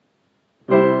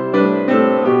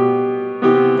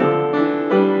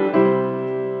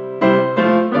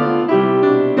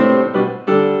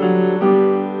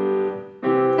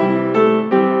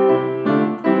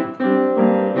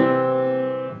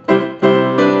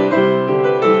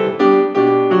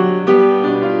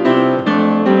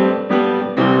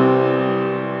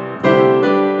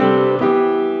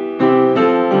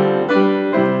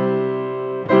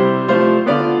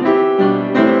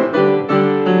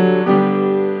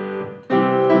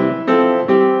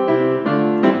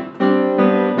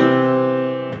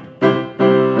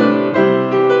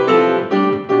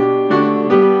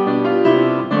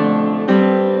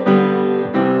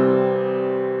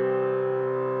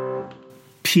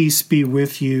Peace be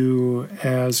with you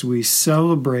as we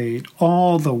celebrate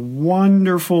all the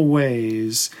wonderful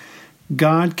ways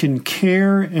God can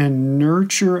care and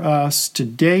nurture us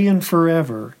today and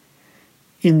forever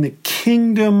in the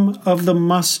kingdom of the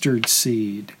mustard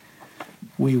seed.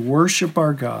 We worship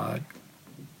our God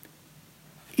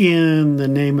in the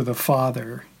name of the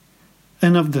Father,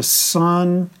 and of the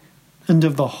Son, and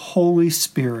of the Holy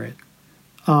Spirit.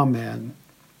 Amen.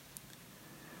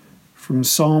 From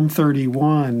Psalm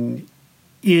 31,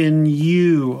 in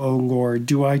you, O Lord,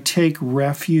 do I take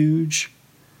refuge.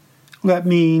 Let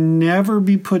me never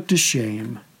be put to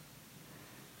shame.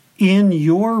 In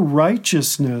your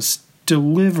righteousness,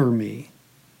 deliver me.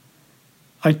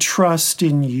 I trust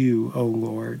in you, O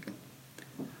Lord.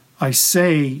 I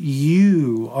say,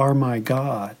 you are my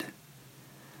God.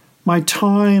 My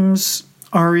times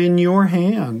are in your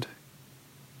hand.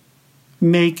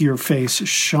 Make your face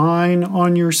shine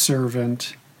on your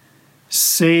servant.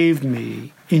 Save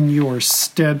me in your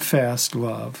steadfast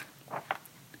love.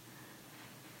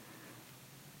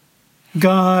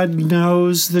 God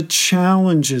knows the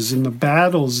challenges and the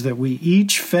battles that we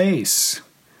each face,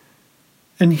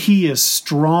 and He is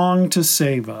strong to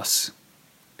save us.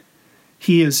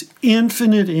 He is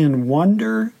infinite in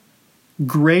wonder,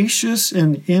 gracious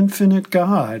and infinite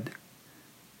God.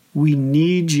 We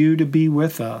need you to be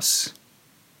with us.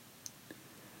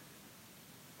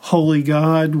 Holy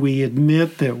God, we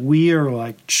admit that we are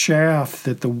like chaff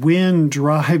that the wind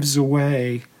drives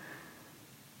away.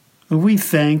 We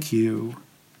thank you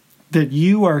that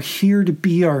you are here to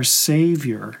be our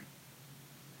Savior.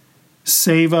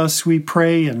 Save us, we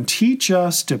pray, and teach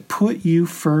us to put you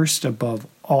first above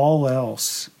all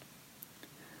else.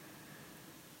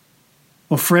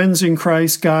 Well, friends in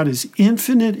Christ, God is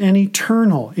infinite and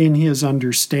eternal in His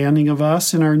understanding of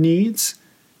us and our needs.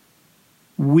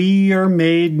 We are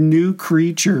made new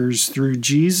creatures through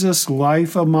Jesus'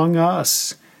 life among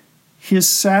us, His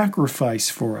sacrifice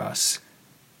for us,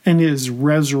 and His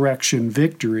resurrection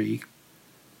victory.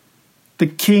 The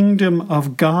kingdom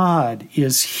of God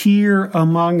is here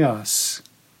among us.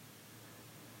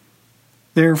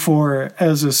 Therefore,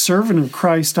 as a servant of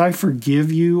Christ, I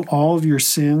forgive you all of your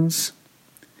sins.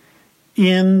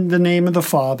 In the name of the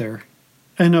Father,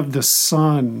 and of the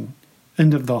Son,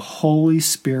 and of the Holy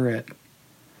Spirit.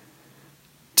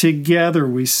 Together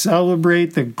we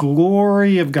celebrate the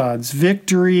glory of God's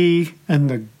victory and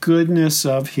the goodness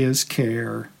of His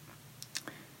care.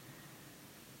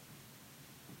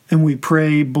 And we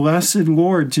pray, Blessed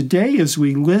Lord, today as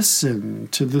we listen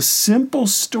to the simple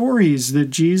stories that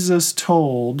Jesus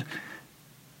told,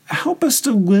 help us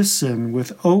to listen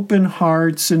with open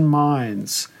hearts and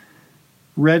minds,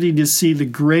 ready to see the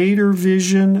greater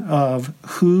vision of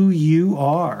who you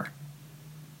are.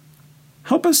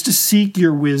 Help us to seek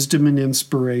your wisdom and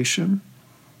inspiration,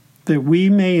 that we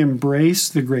may embrace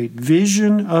the great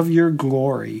vision of your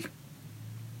glory.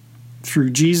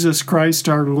 Through Jesus Christ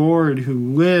our Lord,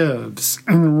 who lives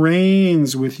and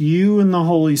reigns with you in the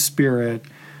Holy Spirit,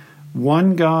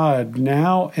 one God,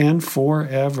 now and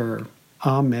forever.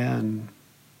 Amen.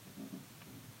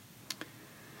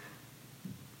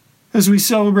 As we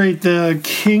celebrate the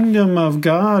kingdom of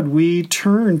God, we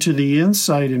turn to the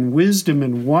insight and wisdom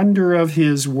and wonder of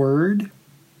His Word.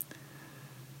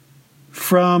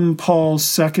 From Paul's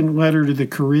second letter to the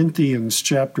Corinthians,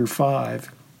 chapter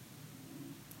 5.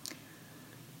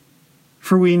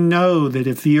 For we know that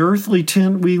if the earthly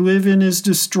tent we live in is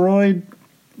destroyed,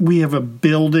 we have a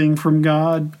building from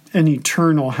God, an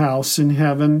eternal house in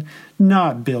heaven,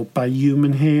 not built by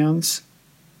human hands.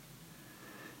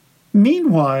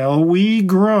 Meanwhile, we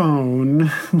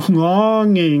groan,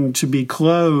 longing to be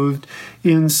clothed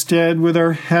instead with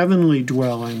our heavenly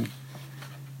dwelling.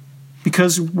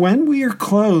 Because when we are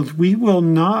clothed, we will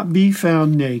not be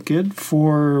found naked,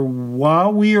 for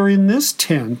while we are in this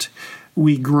tent,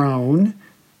 we groan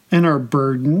and are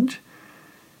burdened,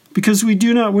 because we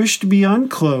do not wish to be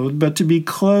unclothed, but to be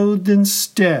clothed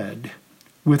instead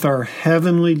with our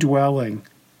heavenly dwelling,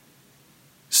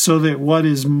 so that what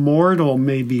is mortal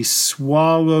may be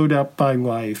swallowed up by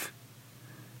life.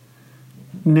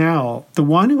 Now, the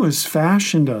one who has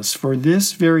fashioned us for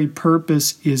this very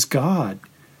purpose is God,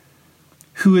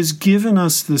 who has given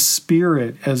us the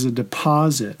Spirit as a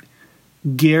deposit,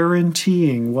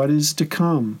 guaranteeing what is to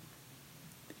come.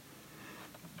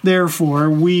 Therefore,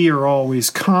 we are always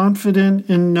confident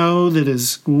and know that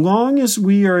as long as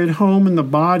we are at home in the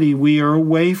body, we are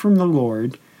away from the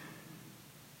Lord.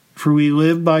 For we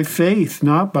live by faith,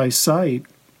 not by sight.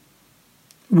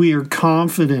 We are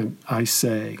confident, I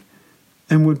say,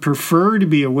 and would prefer to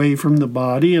be away from the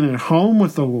body and at home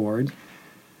with the Lord.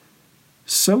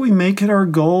 So we make it our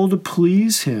goal to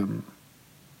please Him.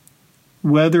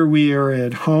 Whether we are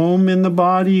at home in the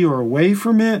body or away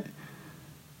from it,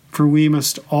 for we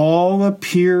must all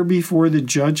appear before the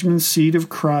judgment seat of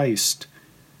Christ,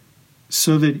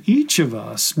 so that each of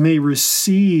us may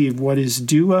receive what is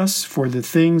due us for the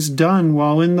things done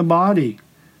while in the body,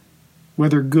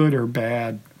 whether good or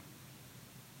bad.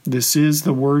 This is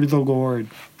the word of the Lord,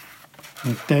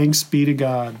 and thanks be to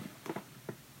God.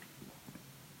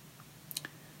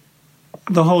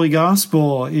 The Holy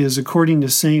Gospel is according to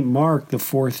St. Mark, the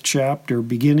 4th chapter,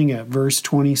 beginning at verse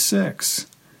 26.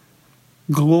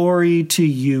 Glory to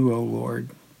you, O Lord.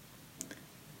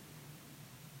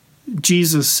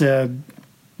 Jesus said,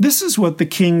 "This is what the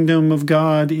kingdom of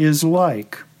God is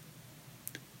like.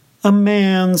 A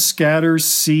man scatters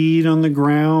seed on the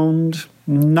ground.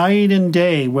 Night and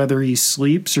day, whether he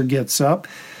sleeps or gets up,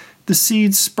 the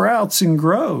seed sprouts and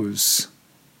grows,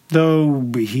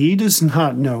 though he does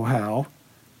not know how.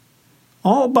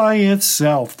 All by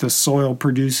itself the soil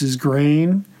produces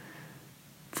grain.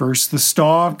 First the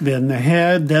stalk, then the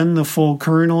head, then the full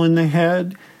kernel in the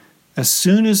head. As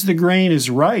soon as the grain is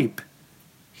ripe,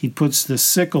 he puts the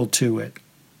sickle to it,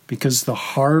 because the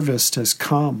harvest has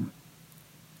come."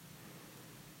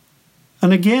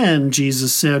 And again,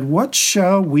 Jesus said, "What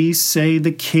shall we say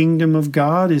the kingdom of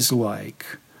God is like?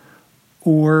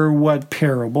 Or what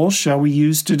parable shall we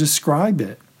use to describe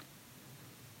it?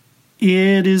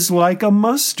 It is like a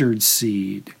mustard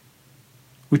seed,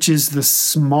 which is the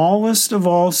smallest of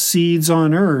all seeds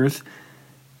on earth,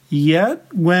 yet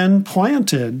when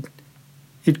planted,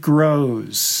 it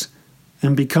grows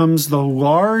and becomes the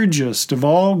largest of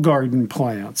all garden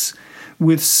plants,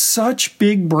 with such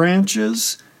big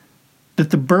branches that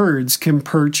the birds can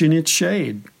perch in its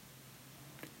shade."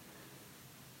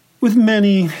 With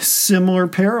many similar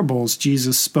parables,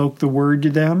 Jesus spoke the word to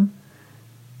them,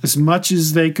 as much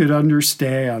as they could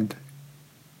understand.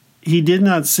 He did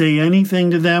not say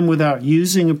anything to them without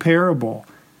using a parable.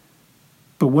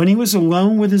 But when he was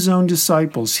alone with his own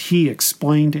disciples, he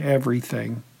explained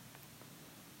everything.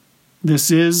 This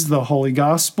is the Holy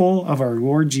Gospel of our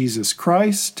Lord Jesus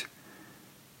Christ.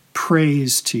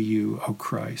 Praise to you, O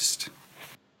Christ.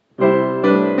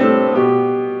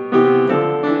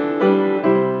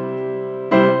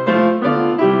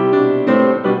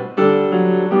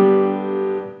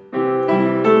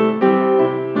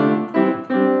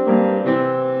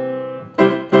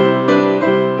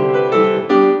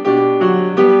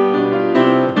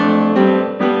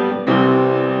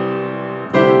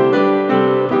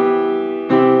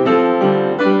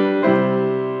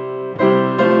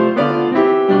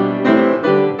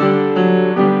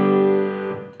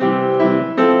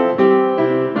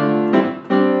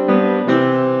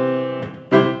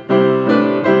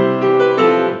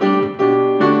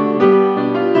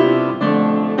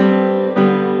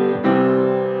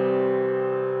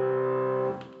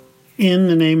 In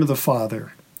the name of the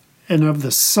Father, and of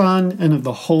the Son, and of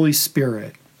the Holy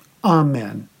Spirit.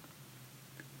 Amen.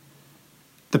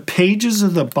 The pages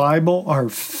of the Bible are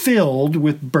filled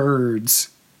with birds.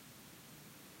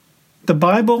 The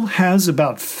Bible has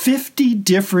about 50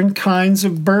 different kinds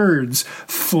of birds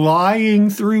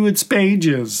flying through its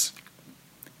pages.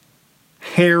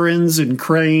 Herons and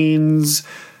cranes,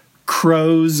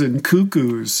 crows and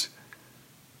cuckoos,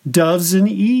 doves and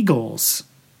eagles,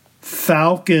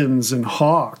 falcons and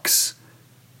hawks,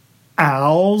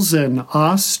 owls and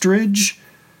ostrich,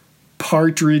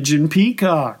 partridge and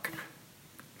peacock,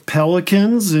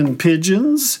 pelicans and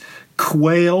pigeons,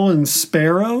 quail and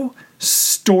sparrow,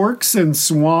 storks and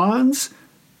swans,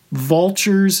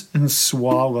 vultures and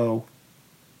swallow.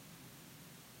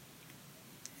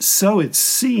 So it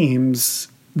seems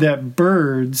that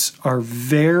birds are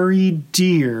very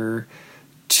dear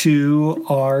to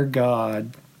our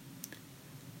God.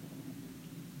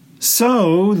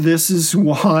 So this is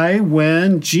why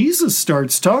when Jesus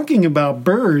starts talking about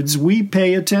birds, we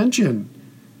pay attention.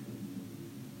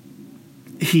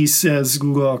 He says,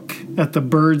 "Look at the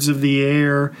birds of the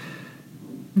air.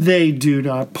 They do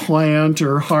not plant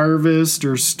or harvest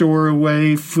or store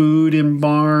away food in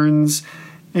barns,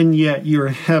 and yet your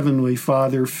heavenly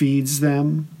Father feeds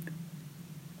them.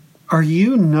 Are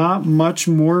you not much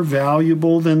more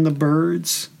valuable than the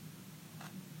birds?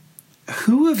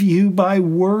 Who of you, by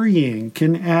worrying,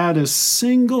 can add a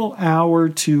single hour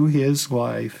to his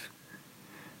life?"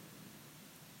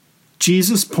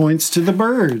 Jesus points to the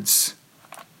birds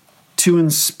to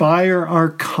inspire our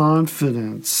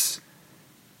confidence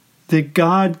that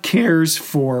God cares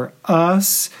for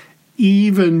us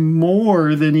even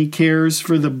more than he cares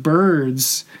for the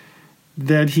birds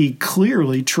that he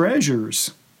clearly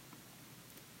treasures.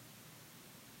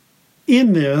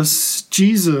 In this,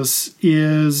 Jesus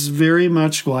is very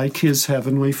much like his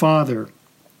heavenly Father,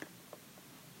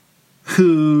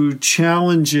 who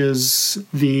challenges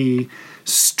the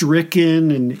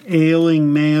stricken and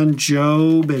ailing man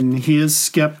Job and his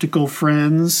skeptical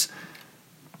friends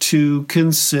to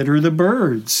consider the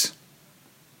birds.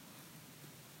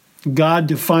 God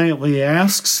defiantly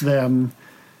asks them,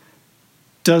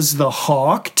 "Does the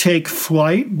hawk take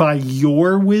flight by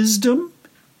your wisdom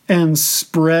and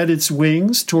spread its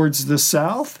wings towards the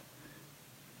south?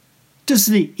 Does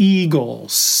the eagle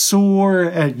soar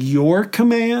at your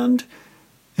command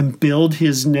and build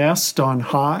his nest on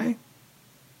high?"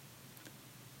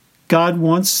 God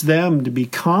wants them to be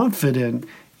confident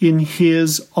in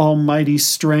his almighty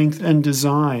strength and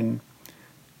design.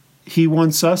 He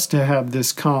wants us to have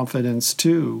this confidence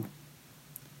too.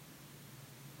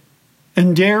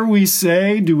 And dare we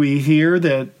say, do we hear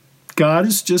that God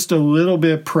is just a little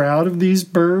bit proud of these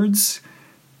birds?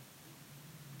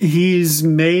 He's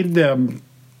made them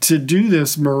to do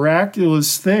this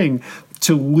miraculous thing,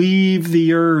 to leave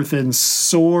the earth and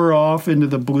soar off into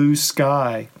the blue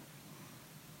sky.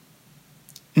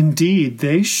 Indeed,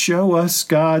 they show us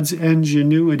God's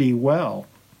ingenuity well.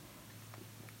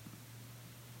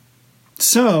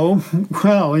 So,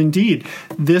 well, indeed,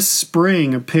 this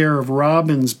spring a pair of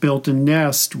robins built a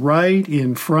nest right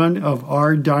in front of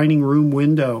our dining room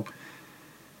window.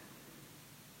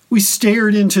 We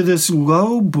stared into this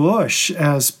low bush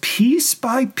as piece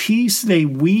by piece they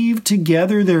weaved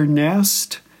together their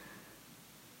nest.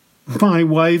 My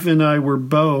wife and I were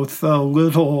both a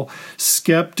little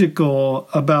skeptical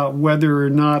about whether or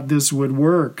not this would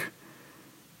work.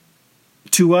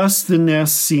 To us, the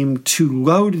nest seemed too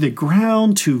low to the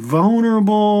ground, too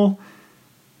vulnerable.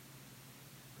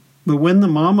 But when the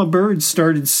mama bird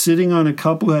started sitting on a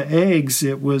couple of eggs,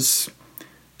 it was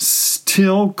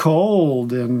still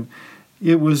cold, and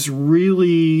it was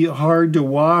really hard to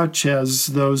watch as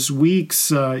those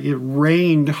weeks it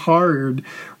rained hard,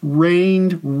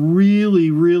 rained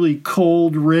really, really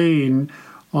cold rain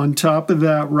on top of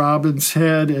that robin's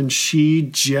head, and she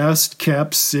just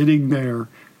kept sitting there.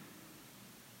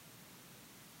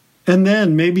 And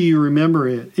then, maybe you remember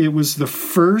it, it was the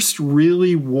first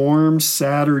really warm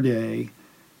Saturday.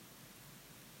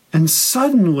 And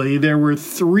suddenly there were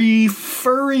 3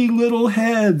 furry little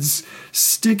heads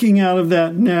sticking out of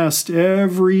that nest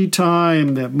every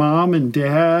time that Mom and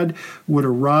Dad would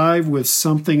arrive with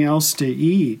something else to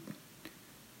eat.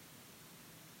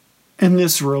 And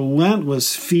this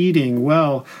relentless feeding,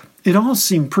 well, it all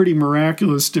seemed pretty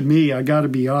miraculous to me, I got to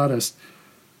be honest.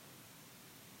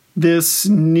 This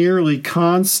nearly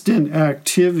constant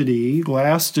activity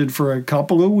lasted for a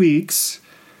couple of weeks,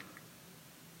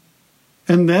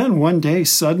 and then one day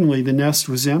suddenly the nest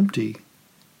was empty.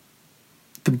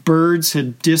 The birds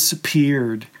had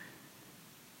disappeared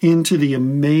into the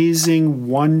amazing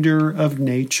wonder of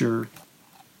nature.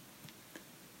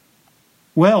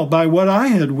 Well, by what I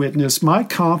had witnessed, my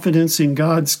confidence in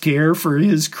God's care for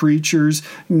his creatures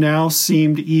now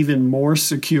seemed even more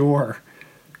secure.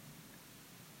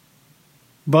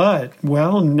 But,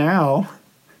 well, now,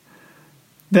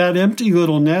 that empty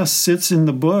little nest sits in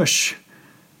the bush,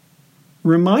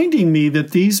 reminding me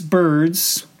that these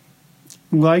birds,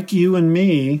 like you and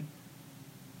me,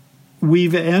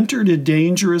 we've entered a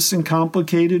dangerous and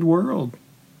complicated world.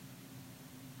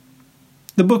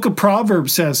 The book of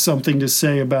Proverbs has something to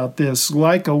say about this.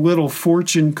 Like a little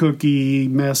fortune cookie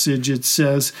message, it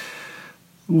says,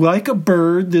 "Like a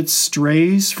bird that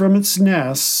strays from its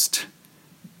nest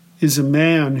is a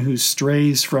man who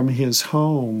strays from his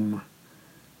home."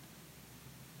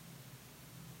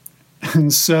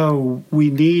 And so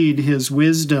we need his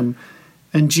wisdom.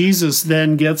 And Jesus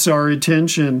then gets our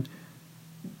attention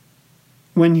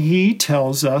when he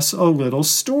tells us a little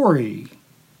story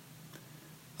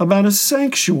about a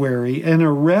sanctuary and a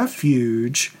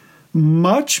refuge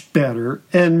much better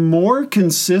and more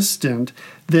consistent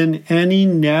than any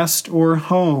nest or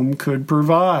home could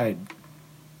provide.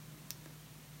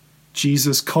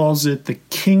 Jesus calls it the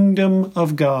kingdom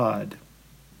of God.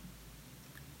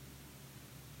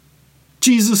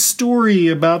 Jesus' story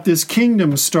about this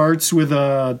kingdom starts with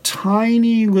a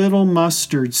tiny little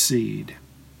mustard seed.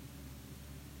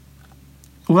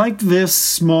 Like this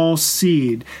small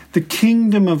seed, the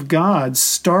kingdom of God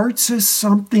starts as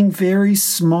something very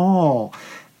small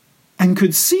and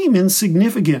could seem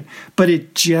insignificant, but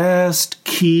it just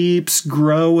keeps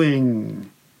growing.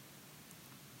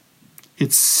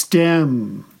 Its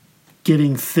stem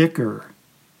getting thicker,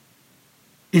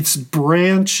 its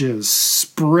branches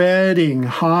spreading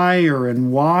higher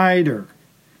and wider.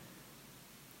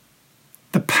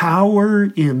 The power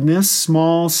in this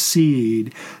small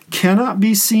seed cannot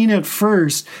be seen at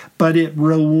first, but it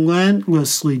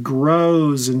relentlessly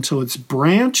grows until its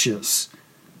branches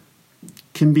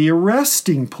can be a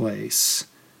resting place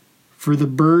for the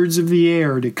birds of the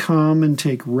air to come and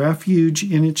take refuge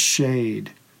in its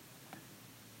shade.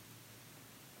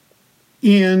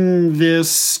 In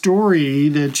this story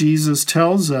that Jesus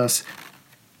tells us,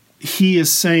 he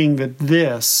is saying that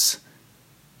this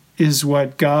is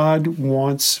what God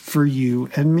wants for you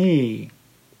and me.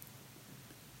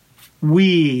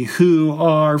 We who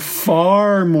are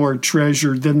far more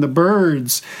treasured than the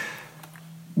birds,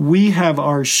 we have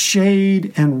our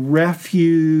shade and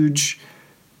refuge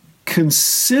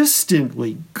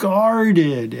consistently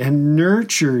guarded and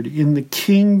nurtured in the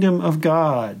kingdom of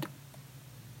God.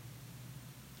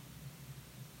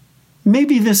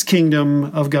 Maybe this kingdom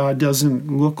of God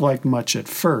doesn't look like much at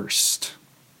first.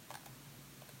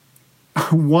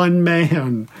 One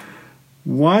man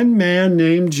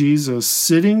named Jesus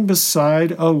sitting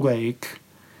beside a lake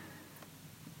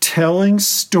telling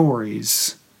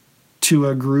stories to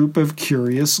a group of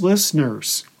curious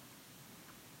listeners.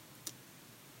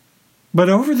 But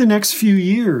over the next few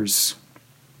years,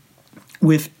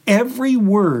 with every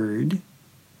word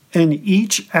and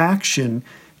each action,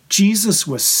 Jesus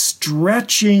was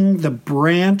stretching the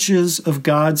branches of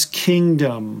God's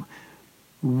kingdom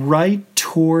right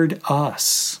toward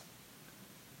us.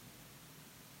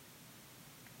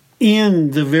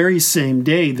 In the very same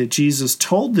day that Jesus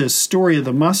told this story of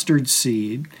the mustard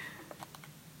seed,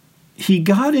 he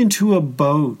got into a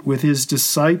boat with his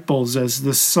disciples as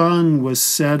the sun was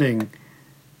setting,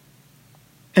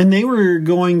 and they were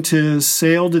going to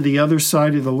sail to the other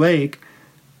side of the lake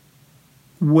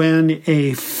when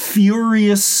a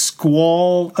furious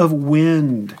squall of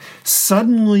wind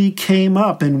suddenly came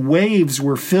up and waves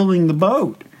were filling the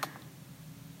boat.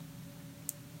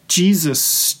 Jesus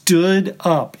stood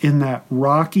up in that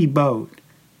rocky boat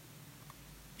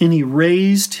and he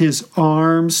raised his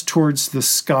arms towards the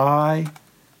sky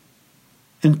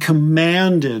and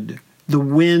commanded the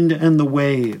wind and the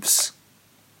waves,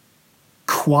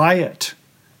 "Quiet,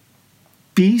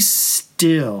 be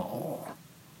still."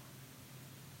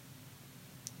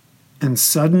 And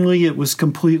suddenly it was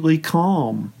completely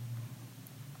calm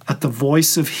at the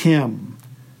voice of him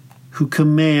who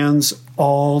commands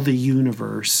all the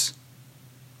universe.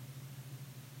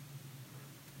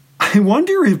 I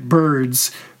wonder if birds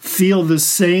feel the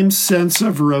same sense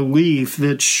of relief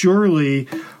that surely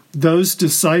those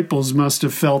disciples must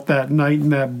have felt that night in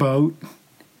that boat.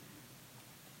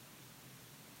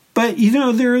 But,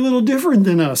 they're a little different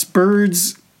than us.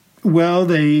 Birds, well,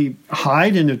 they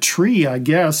hide in a tree, I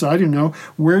guess. I don't know.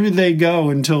 Where do they go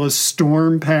until a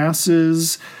storm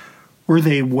passes? Or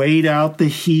they wait out the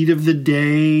heat of the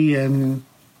day and,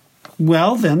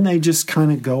 well, then they just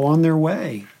kind of go on their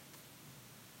way.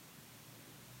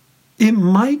 It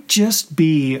might just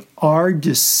be our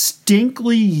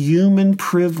distinctly human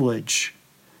privilege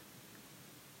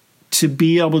to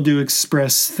be able to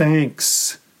express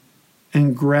thanks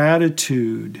and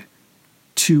gratitude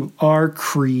to our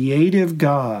creative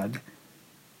God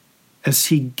as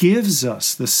he gives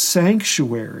us the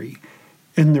sanctuary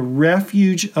and the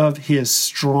refuge of his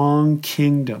strong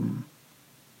kingdom.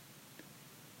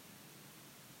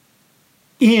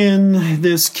 In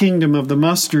this kingdom of the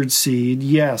mustard seed,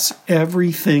 yes,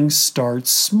 everything starts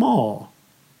small.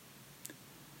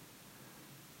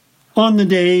 On the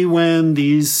day when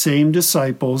these same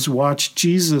disciples watched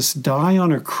Jesus die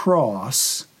on a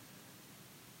cross,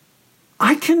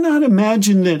 I cannot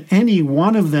imagine that any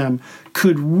one of them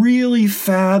could really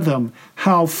fathom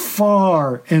how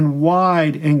far and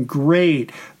wide and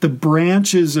great the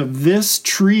branches of this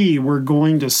tree were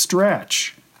going to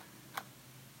stretch.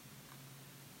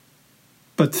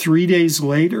 But 3 days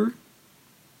later,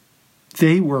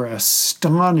 they were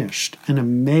astonished and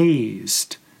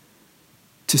amazed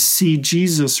to see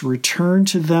Jesus return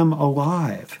to them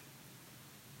alive.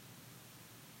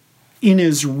 In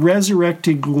his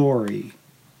resurrected glory,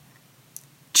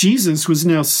 Jesus was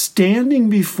now standing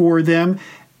before them,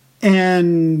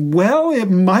 and, well, it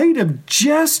might have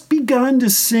just begun to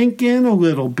sink in a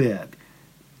little bit.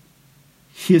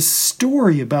 His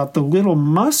story about the little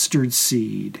mustard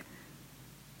seed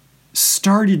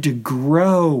started to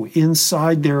grow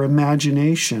inside their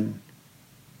imagination.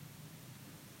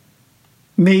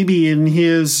 Maybe in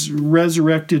his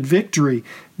resurrected victory,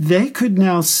 they could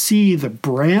now see the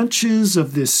branches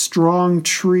of this strong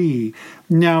tree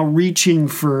now reaching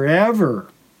forever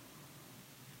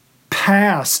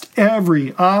past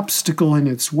every obstacle in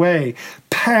its way,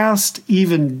 past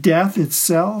even death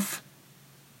itself.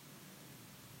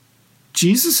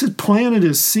 Jesus had planted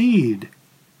a seed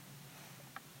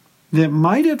that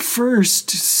might at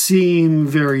first seem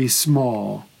very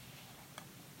small.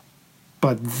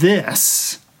 But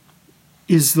this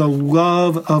is the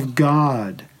love of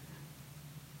God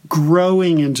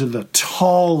growing into the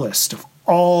tallest of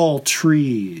all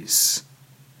trees.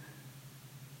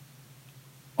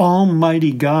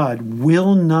 Almighty God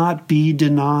will not be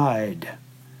denied.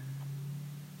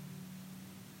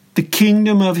 The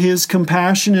kingdom of his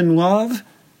compassion and love,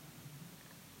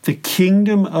 the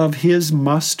kingdom of his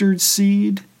mustard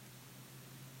seed,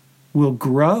 will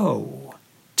grow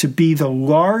to be the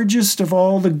largest of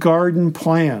all the garden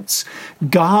plants.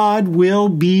 God will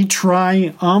be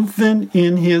triumphant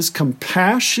in his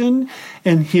compassion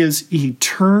and his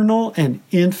eternal and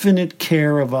infinite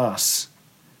care of us.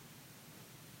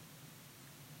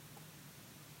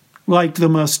 Like the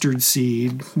mustard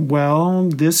seed, well,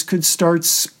 this could start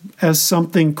as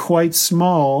something quite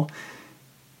small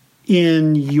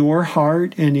in your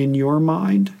heart and in your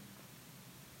mind.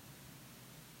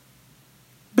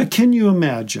 But can you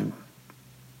imagine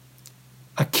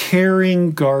a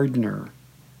caring gardener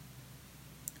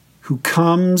who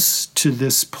comes to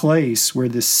this place where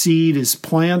the seed is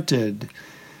planted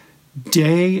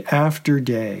day after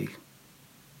day?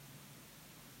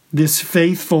 This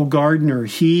faithful gardener,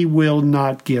 he will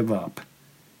not give up.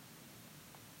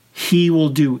 He will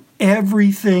do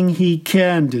everything he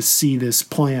can to see this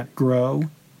plant grow.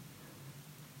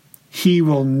 He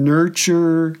will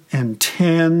nurture and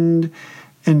tend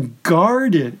and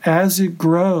guard it as it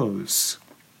grows.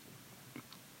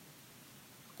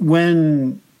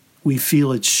 When we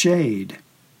feel its shade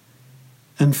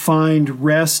and find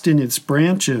rest in its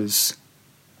branches,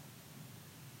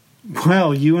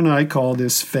 well, you and I call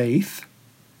this faith.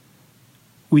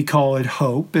 We call it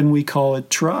hope, and we call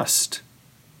it trust.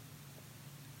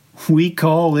 We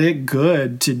call it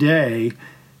good today,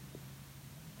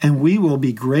 and we will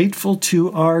be grateful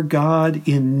to our God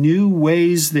in new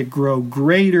ways that grow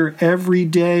greater every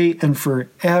day and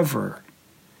forever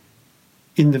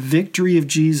in the victory of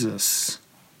Jesus.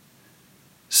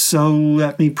 So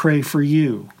let me pray for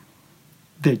you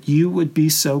that you would be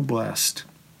so blessed.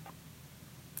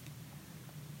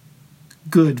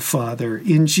 Good Father,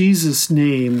 in Jesus'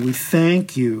 name we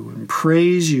thank you and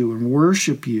praise you and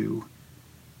worship you,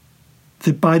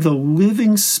 that by the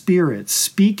living Spirit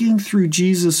speaking through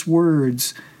Jesus'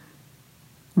 words,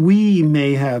 we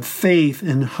may have faith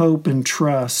and hope and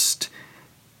trust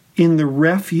in the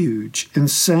refuge and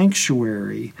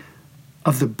sanctuary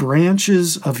of the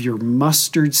branches of your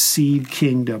mustard seed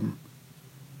kingdom,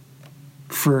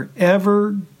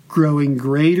 forever growing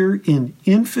greater in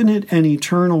infinite and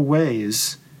eternal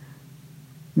ways.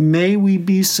 May we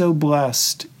be so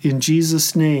blessed. In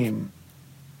Jesus' name,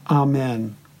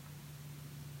 amen.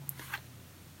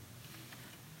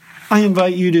 I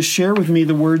invite you to share with me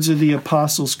the words of the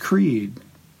Apostles' Creed.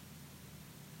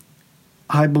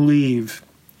 I believe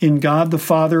in God the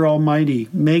Father Almighty,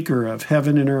 maker of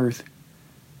heaven and earth,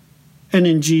 and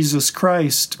in Jesus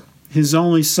Christ, his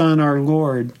only Son, our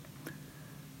Lord,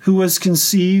 who was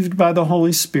conceived by the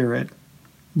Holy Spirit,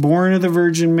 born of the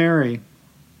Virgin Mary,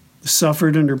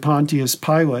 suffered under Pontius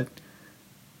Pilate,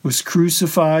 was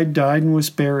crucified, died, and was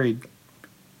buried.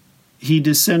 He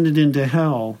descended into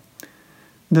hell.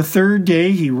 The third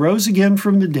day he rose again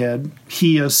from the dead.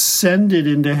 He ascended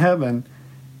into heaven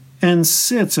and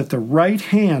sits at the right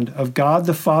hand of God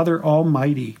the Father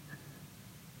Almighty.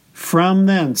 From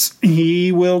thence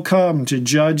he will come to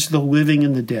judge the living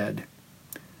and the dead.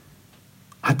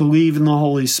 I believe in the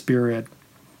Holy Spirit,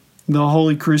 the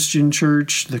Holy Christian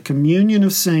Church, the communion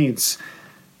of saints,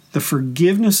 the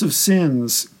forgiveness of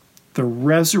sins, the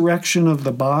resurrection of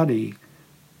the body,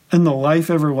 and the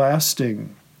life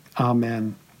everlasting.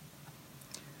 Amen.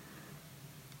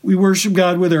 We worship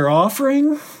God with our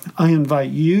offering. I invite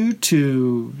you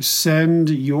to send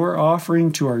your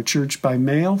offering to our church by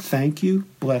mail. Thank you.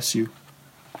 Bless you.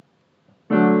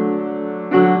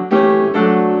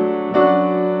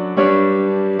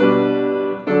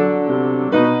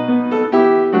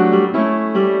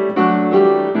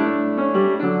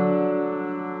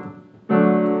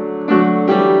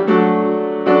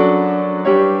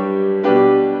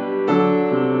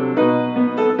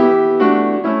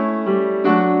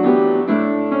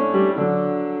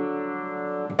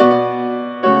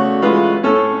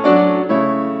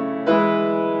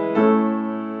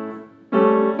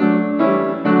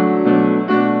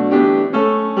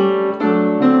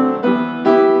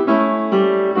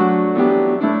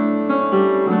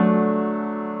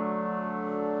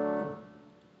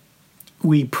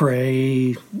 We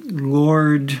pray,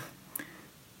 Lord,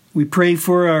 we pray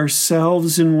for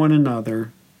ourselves and one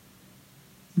another,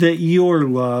 that your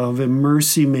love and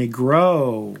mercy may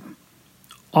grow,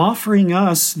 offering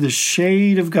us the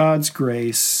shade of God's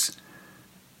grace.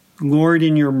 Lord,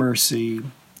 in your mercy,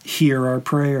 hear our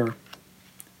prayer.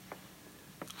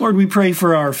 Lord, we pray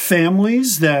for our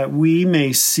families, that we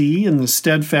may see in the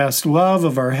steadfast love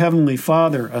of our Heavenly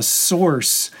Father a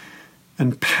source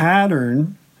and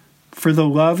pattern for the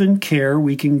love and care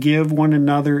we can give one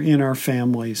another in our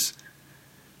families.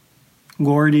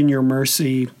 Lord, in your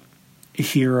mercy,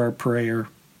 hear our prayer.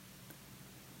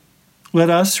 Let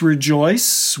us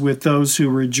rejoice with those who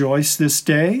rejoice this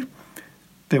day,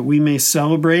 that we may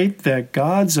celebrate that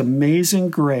God's amazing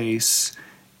grace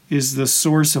is the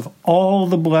source of all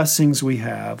the blessings we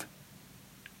have.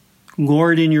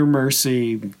 Lord, in your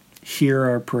mercy, hear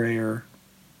our prayer.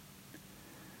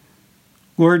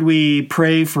 Lord, we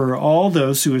pray for all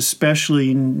those who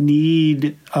especially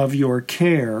need of your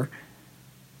care,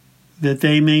 that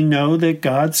they may know that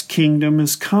God's kingdom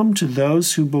has come to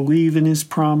those who believe in his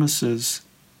promises.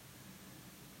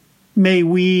 May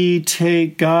we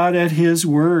take God at his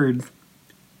word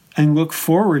and look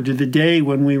forward to the day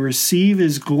when we receive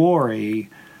his glory,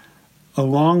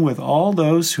 along with all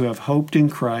those who have hoped in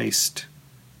Christ.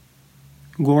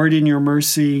 Lord, in your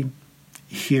mercy,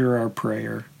 hear our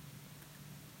prayer.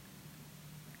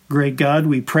 Great God,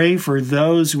 we pray for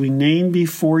those we name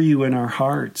before you in our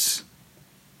hearts.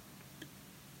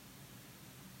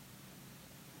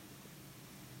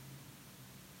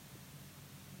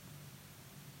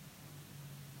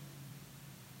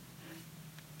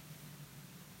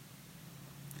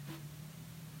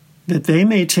 That they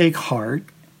may take heart,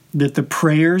 that the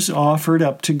prayers offered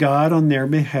up to God on their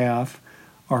behalf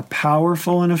are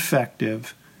powerful and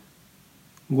effective.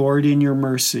 Lord, in your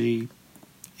mercy,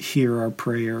 hear our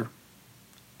prayer.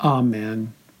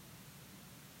 Amen.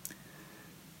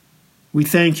 We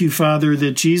thank you, Father,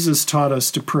 that Jesus taught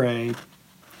us to pray.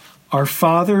 Our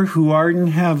Father who art in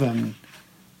heaven,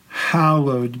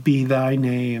 hallowed be thy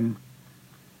name.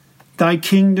 Thy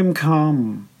kingdom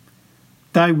come.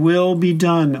 Thy will be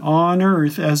done on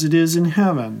earth as it is in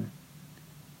heaven.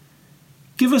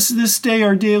 Give us this day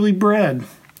our daily bread,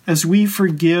 as we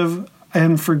forgive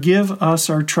us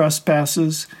our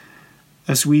trespasses,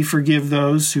 as we forgive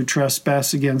those who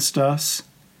trespass against us.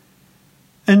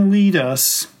 And lead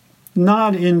us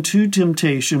not into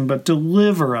temptation, but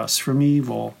deliver us from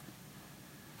evil.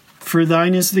 For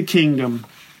thine is the kingdom,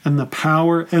 and the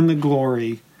power, and the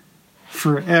glory,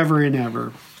 forever and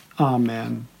ever.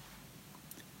 Amen.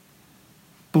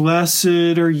 Blessed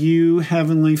are you,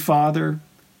 Heavenly Father,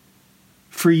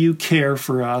 for you care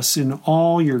for us in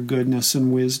all your goodness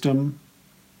and wisdom.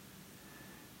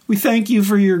 We thank you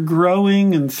for your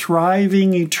growing and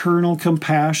thriving eternal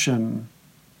compassion.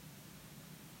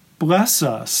 Bless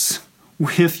us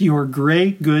with your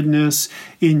great goodness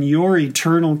in your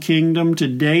eternal kingdom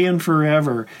today and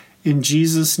forever. In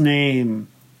Jesus' name,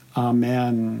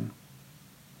 amen.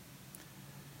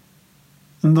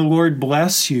 And the Lord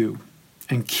bless you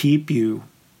and keep you.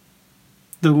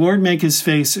 The Lord make his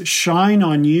face shine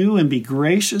on you and be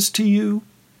gracious to you.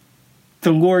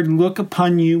 The Lord look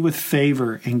upon you with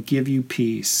favor and give you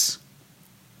peace.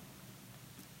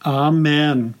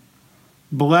 Amen.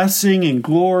 Blessing and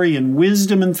glory and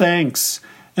wisdom and thanks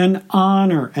and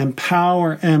honor and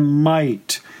power and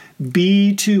might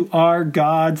be to our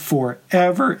God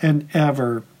forever and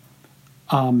ever.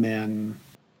 Amen.